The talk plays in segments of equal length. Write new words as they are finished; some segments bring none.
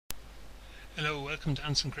Hello, welcome to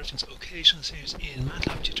Answering Christian's occasional series in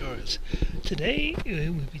Matlab tutorials. Today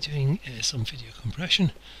we'll be doing some video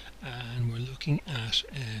compression and we're looking at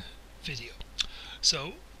video.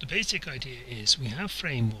 So the basic idea is we have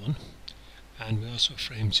frame 1 and we also have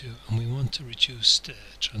frame 2 and we want to reduce the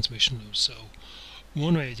transmission load. So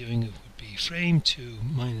one way of doing it would be frame 2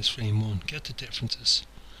 minus frame 1, get the differences,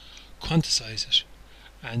 quantize it,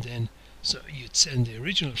 and then so you'd send the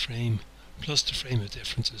original frame plus the frame of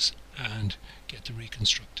differences and get the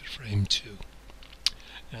reconstructed frame 2.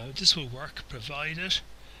 Now this will work provided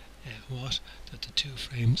that the two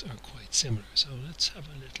frames are quite similar. So let's have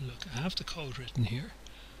a little look. I have the code written here.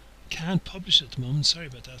 Can't publish it at the moment, sorry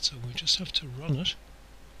about that, so we'll just have to run it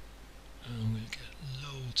and we'll get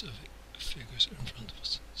loads of figures in front of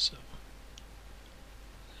us. So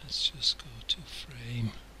let's just go to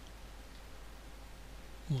frame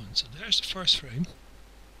 1. So there's the first frame.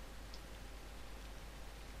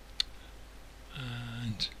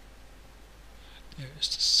 And there is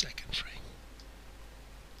the second frame.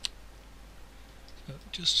 So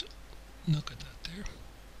just look at that there.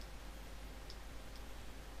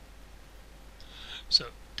 So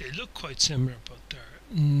they look quite similar, but they're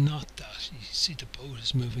not that. You see the boat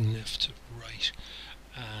is moving left to right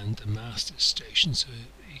and the mast is stationed, so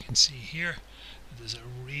you can see here that there's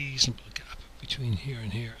a reasonable gap between here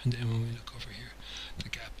and here, and then when we look over here the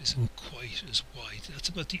gap isn't quite as wide. That's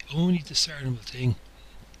about the only discernible thing.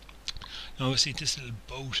 Now obviously this little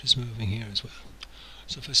boat is moving here as well.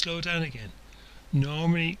 So if I slow down again,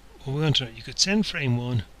 normally what we want to know, you could send frame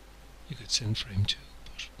 1, you could send frame 2,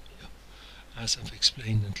 but as I've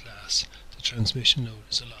explained in class, the transmission load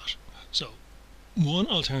is a lot. So one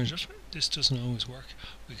alternative, this doesn't always work,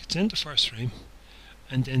 we could send the first frame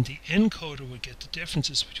and then the encoder would get the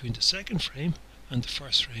differences between the second frame and the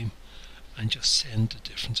first frame and just send the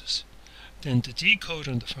differences. Then the decoder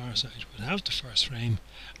on the far side would have the first frame,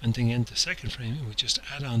 and then in the second frame it would just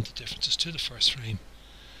add on the differences to the first frame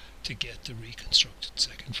to get the reconstructed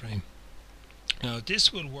second frame. Now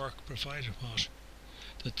this will work provided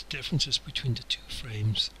that the differences between the two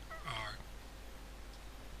frames are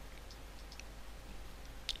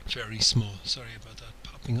very small. Sorry about that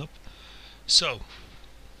popping up. So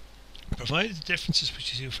provided the differences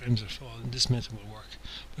between two frames are small, this method will work.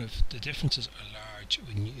 But if the differences are large,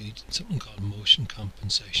 we need something called motion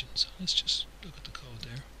compensation. So let's just look at the code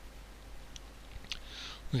there.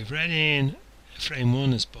 We've read in frame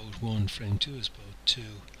 1 is boat 1, frame 2 is boat 2,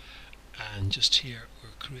 and just here we're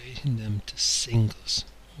creating them to singles.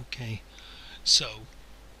 Okay, so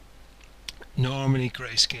normally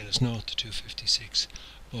grayscale is 0 to 256,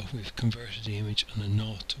 but we've converted the image on a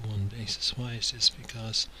 0 to 1 basis. Why is this?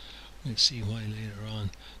 Because we'll see why later on.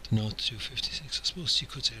 The 0 to 256, I suppose you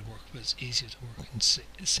could say it works, but it's easier to work in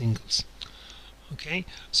singles. Okay,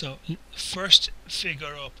 so first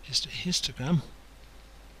figure up is the histogram.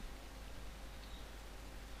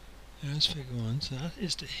 There's figure 1, so that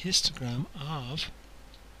is the histogram of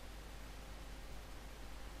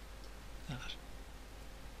that.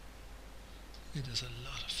 Okay, there's a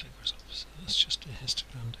lot of figures up, so that's just the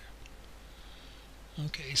histogram there.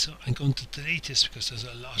 Okay, so I'm going to delete this because there's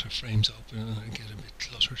a lot of frames open and I get a bit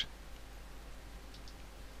cluttered.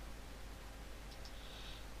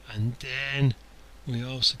 And then we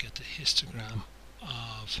also get the histogram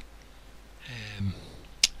of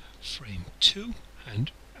frame 2,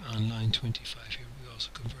 and on line 25 here we also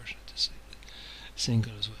converted it to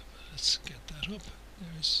single as well. But let's get that up.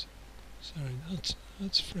 There's, sorry,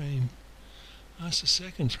 that's frame, that's the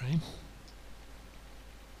second frame.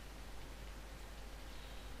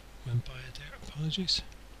 Went by it there, apologies.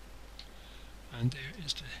 And there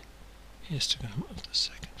is the histogram of the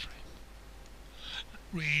second frame.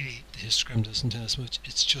 Really, the histogram doesn't tell us much,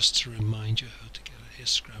 it's just to remind you how to get a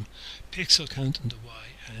histogram. Pixel count on the Y,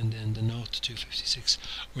 and then the 0 to 256.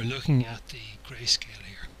 We're looking at the grayscale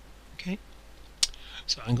here. Okay,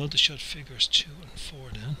 so I'm going to shut figures 2 and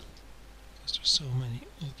 4 down because there's so many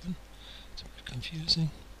open, it's a bit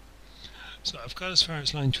confusing. So I've got as far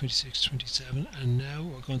as line 26, 27, and now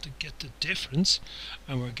we're going to get the difference,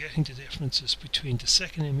 and we're getting the differences between the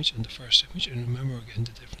second image and the first image, and remember we're getting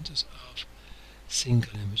the differences of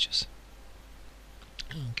single images.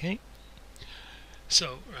 Okay,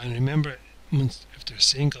 so, and remember, if they're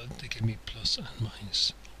single, they can be plus and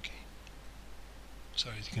minus. Okay,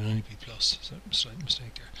 sorry, they can only be plus, so slight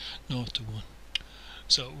mistake there, 0 to 1.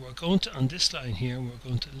 So we're going to, on this line here, we're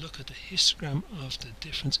going to look at the histogram of the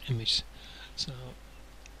difference image. So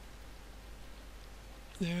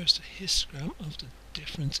there's the histogram of the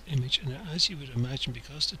difference image, and as you would imagine,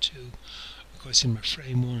 because the two are quite similar,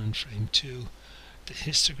 frame 1 and frame 2, the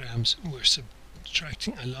histograms were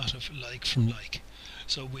subtracting a lot of like from like.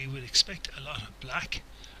 So we would expect a lot of black,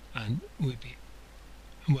 and we'd be,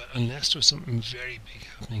 well, unless there was something very big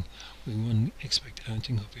happening, we wouldn't expect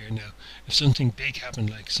anything up here. Now, if something big happened,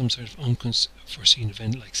 like some sort of unforeseen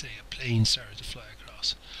event, like say a plane started to fly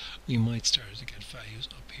across, we might start to get values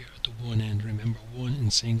up here at the one end. Remember, 1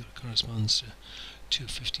 in single corresponds to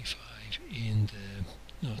 255 in the,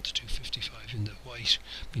 not 255 in the white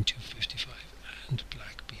being 255 and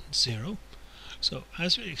black being 0. So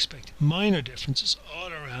as we expect, minor differences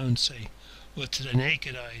all around, say, well, to the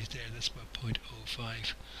naked eye there, that's about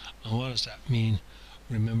 0.05. And what does that mean?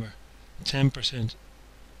 Remember, 10%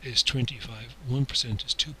 is 25, 1%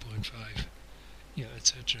 is 2.5,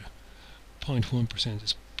 etc. 0.1%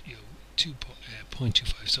 is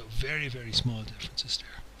 0.25. So very, very small differences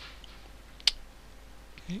there.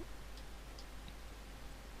 Okay.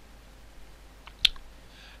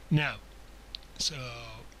 Now, so,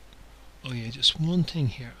 oh yeah, just one thing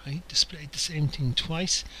here. I displayed the same thing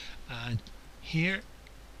twice, and here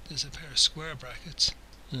there's a pair of square brackets,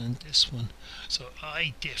 and this one. So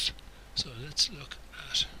I diff. So let's look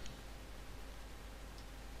at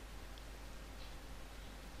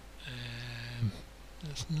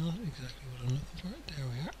that's not exactly what I'm looking for. There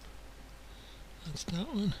we are. That's that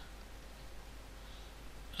one,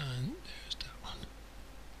 and there's that one.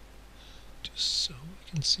 Just so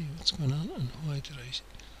we can see what's going on and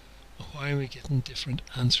why are we getting different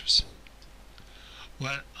answers.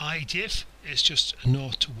 Well, IDiff is just a 0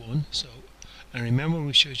 to 1. So, and remember when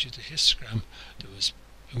we showed you the histogram, it was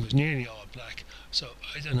nearly all black. So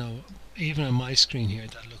I don't know, even on my screen here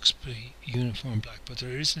that looks pretty uniform black, but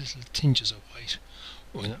there is little tinges of white.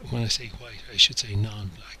 When I say white, I should say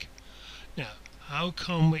non-black. Now, how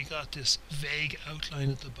come we got this vague outline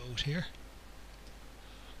of the boat here?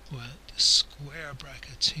 Well, the square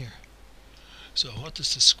brackets here. So what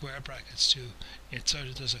does the square brackets do? It sort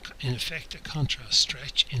of does, in effect, a contrast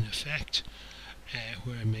stretch, in effect,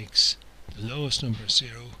 where it makes the lowest number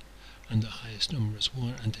 0 and the highest number is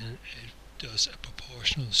 1, and then it does a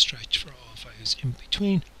proportional stretch for all values in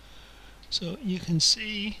between. So you can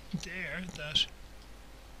see there that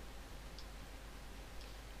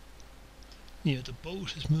the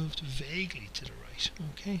boat has moved vaguely to the right,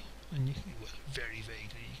 okay? And you can, well, very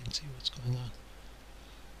vaguely, you can see what's going on.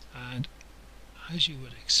 And as you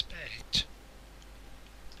would expect,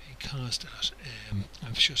 because that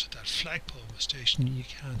I've shut that flagpole was stationed, you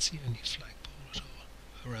can't see any flagpole at all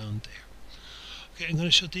around there. Okay, I'm going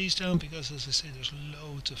to shut these down because, as I say, there's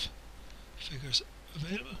loads of figures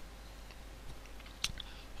available.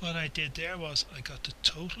 What I did there was I got the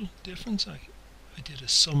total difference. I did a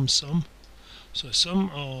sum. So I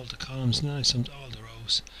summed all the columns and then I summed all the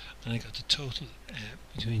rows, and I got the total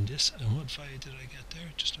between this and what value did I get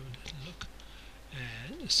there? Just have a little look.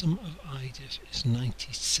 The sum of IDiff is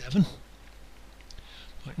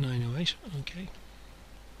 97.908. Okay.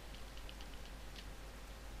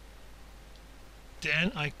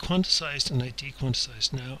 Then I quantized and I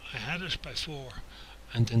dequantized. Now I had it by 4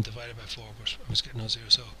 and then divided by 4, but I was getting no 0.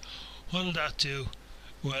 So what will that do?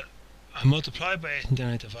 Well, I multiplied by 8 and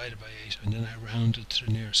then I divided by 8 and then I rounded to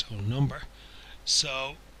the nearest whole number.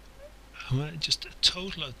 So I'm going to just a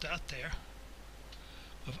total of that there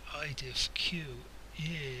of IDiff Q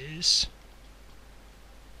is,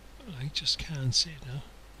 I just can't see it now.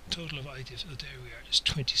 Total of IDiff, oh, there we are, is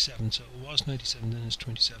 27. So it was 97, then it's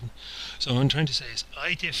 27. So what I'm trying to say is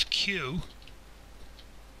IDiff Q,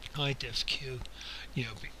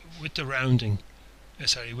 with the rounding,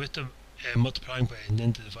 with the multiplying by 8 and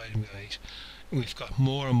then the dividing by 8, we've got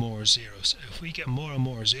more and more zeros. If we get more and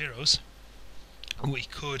more zeros, we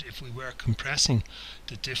could, if we were compressing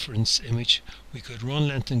the difference image, we could run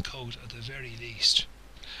length encode at the very least,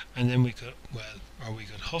 and then we could, or we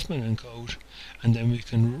could Huffman encode, and then we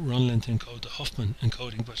can run length encode the Huffman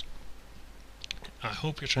encoding. But I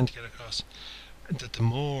hope you're trying to get across that the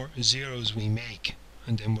more zeros we make,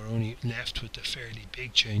 and then we're only left with the fairly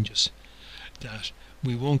big changes, that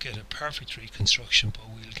we won't get a perfect reconstruction, but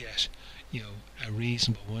we'll get a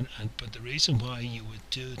reasonable one. But the reason why you would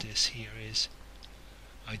do this here is,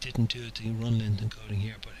 I didn't do the run length encoding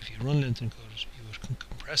here, but if you run length encode it, you would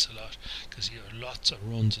compress a lot because you have lots of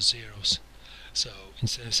runs of zeros. So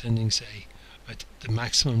instead of sending, say, the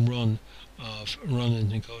maximum run of run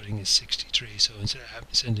length encoding is 63, so instead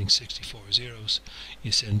of sending 64 zeros,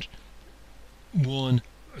 you send 0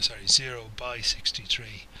 by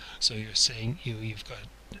 63. So you're saying you've got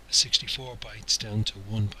 64 bytes down to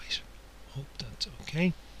 1 byte. Hope that's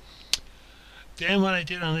okay. Then what I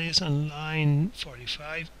did on this, on line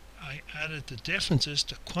 45, I added the differences,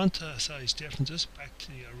 the quantized differences, back to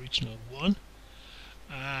the original one,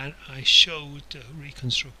 and I showed the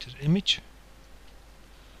reconstructed image.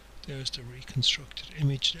 There's the reconstructed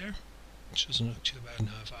image there, which doesn't look too bad.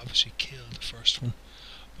 Now I've obviously killed the first one,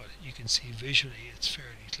 but you can see visually it's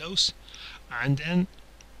fairly close. And then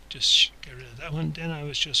just get rid of that one. Then I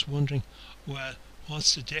was just wondering, well,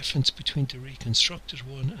 what's the difference between the reconstructed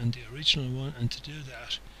one and the original one? And to do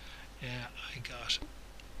that, I got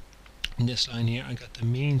in this line here, I got the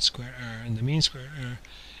mean square error, and the mean square error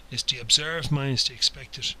is the observed minus the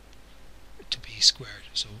expected to be squared.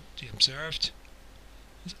 So the observed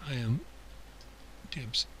is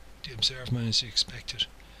the observed minus the expected.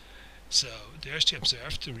 So there's the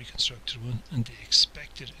observed, the reconstructed one, and the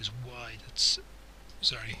expected is y. That's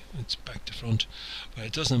sorry, it's back to front, but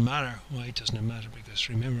it doesn't matter. Why doesn't it matter? Because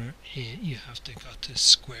remember, you have got to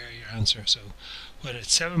square your answer. So whether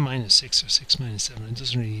it's 7 minus 6 or 6 minus 7, it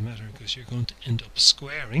doesn't really matter, because you're going to end up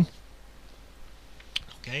squaring.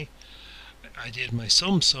 Okay, I did my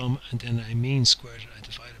sum, and then I mean squared it. I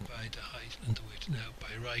divided by the height and the width. Now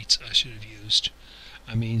by rights I should have used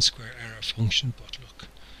a mean square error function, but look,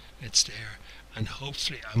 it's there. And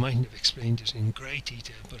hopefully I mightn't have explained it in great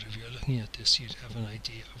detail, but if you're looking at this, you'd have an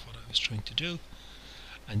idea of what I was trying to do.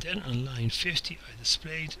 And then on line 50 I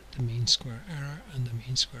displayed the mean square error, and the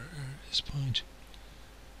mean square error is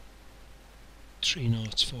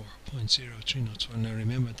 0.304. Now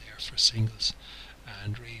remember, they are for singles,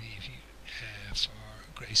 and really if you for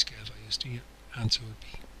grayscale values the answer would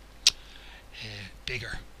be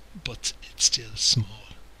bigger, but it's still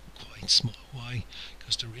small, quite small. Why?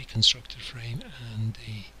 Because the reconstructed frame and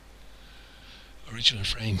the original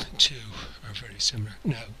frame too are very similar.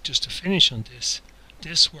 Now just to finish on this,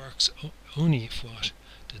 this works only if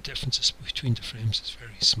the differences between the frames is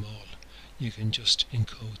very small. You can just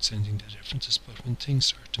encode sending the differences, but when things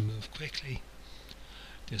start to move quickly,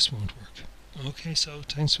 this won't work. Okay, so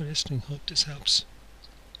thanks for listening. Hope this helps.